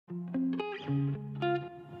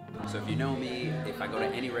So if you know me, if I go to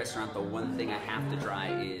any restaurant, the one thing I have to try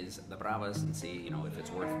is the bravas and see, if it's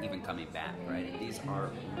worth even coming back, right? And these are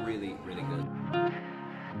really, really good.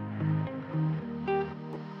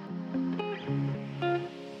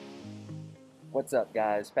 What's up,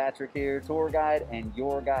 guys? Patrick here, tour guide and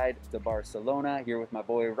your guide to Barcelona, here with my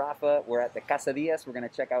boy Rafa. We're at the Casa Díaz. We're going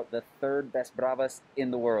to check out the third best bravas in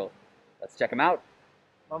the world. Let's check them out.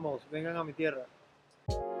 Vamos, vengan a mi tierra.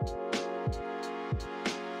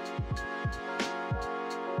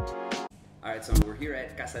 Alright, so we're here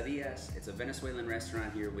at Casa Díaz. It's a Venezuelan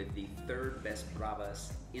restaurant here with the third best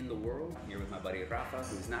bravas in the world. I'm here with my buddy Rafa,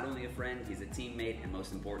 who's not only a friend, he's a teammate, and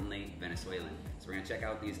most importantly, Venezuelan. So we're gonna check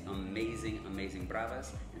out these amazing, amazing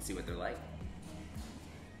bravas and see what they're like.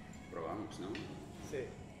 Probamos, ¿no? Sí.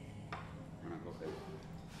 Van a coger.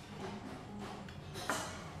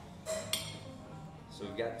 So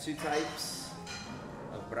we've got two types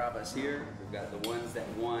of bravas here. We've got the ones that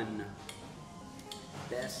won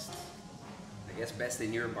best, I guess best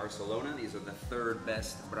in here in Barcelona. These are the third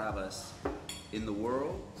best bravas in the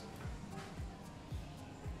world.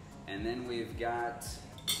 And then we've got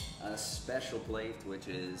a special plate, which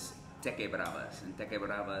is teque bravas. And teque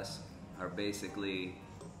bravas are basically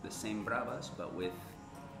the same bravas, but with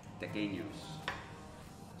tequeños,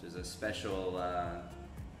 which is a special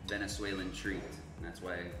Venezuelan treat. And that's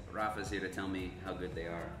why Rafa's here to tell me how good they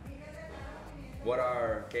are.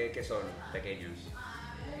 ¿Qué son tequeños?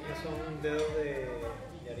 Estos son un dedo de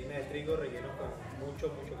harina de trigo relleno con mucho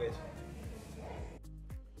queso.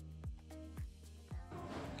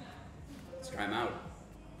 Let's try them out.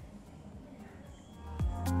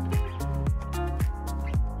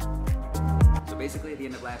 So basically at the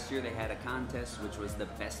end of last year they had a contest which was the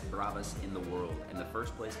best bravas in the world. And the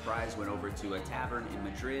first place prize went over to a tavern in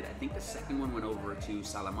Madrid. I think the second one went over to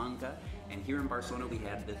Salamanca. And here in Barcelona we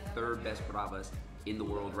had the third best bravas in the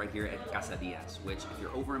world right here at Casa Díaz, which if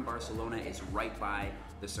you're over in Barcelona is right by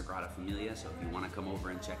the Sagrada Familia, so if you want to come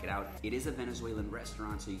over and check it out. It is a Venezuelan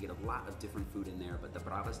restaurant, so you get a lot of different food in there, but the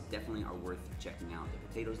bravas definitely are worth checking out. The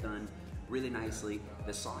potatoes done really nicely.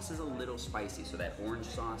 The sauce is a little spicy, so that orange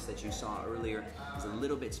sauce that you saw earlier is a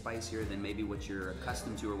little bit spicier than maybe what you're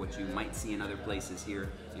accustomed to or what you might see in other places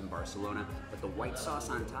here in Barcelona. But the white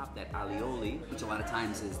sauce on top, that alioli, which a lot of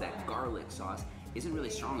times is that garlic sauce, isn't really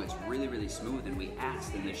strong. It's really, really smooth, and we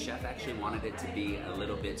asked, and the chef actually wanted it to be a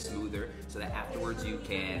little bit smoother so that afterwards you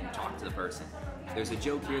can talk to the person. There's a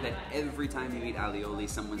joke here that every time you eat alioli,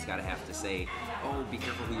 someone's got to have to say, oh, be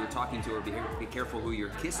careful who you're talking to, or be careful who you're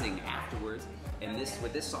kissing afterwards. And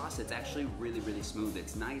with this sauce, it's actually really, really smooth.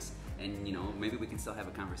 It's nice, and maybe we can still have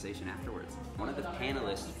a conversation afterwards. One of the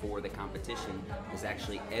panelists for the competition is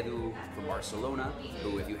actually Edu from Barcelona,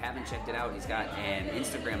 who, if you haven't checked it out, he's got an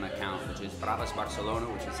Instagram account, which is Bravas Barcelona,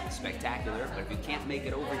 which is spectacular. But if you can't make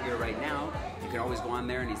it over here right now, you can always go on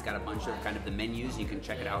there, and he's got a bunch of kind of the menus. You can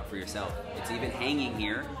check it out for yourself. It's even hanging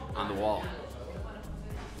here on the wall.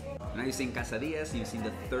 Now you've seen Casa Díaz, and you've seen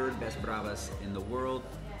the third best bravas in the world.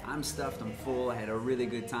 I'm stuffed, I'm full, I had a really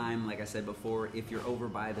good time. Like I said before, if you're over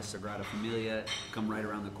by the Sagrada Familia, come right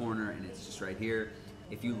around the corner, and it's just right here.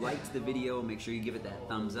 If you liked the video, make sure you give it that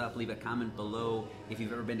thumbs up. Leave a comment below if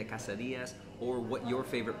you've ever been to Casa Díaz or what your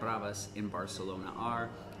favorite bravas in Barcelona are.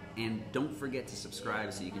 And don't forget to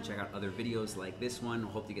subscribe so you can check out other videos like this one.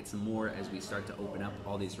 Hope to get some more as we start to open up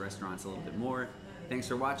all these restaurants a little bit more. Thanks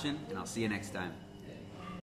for watching, and I'll see you next time.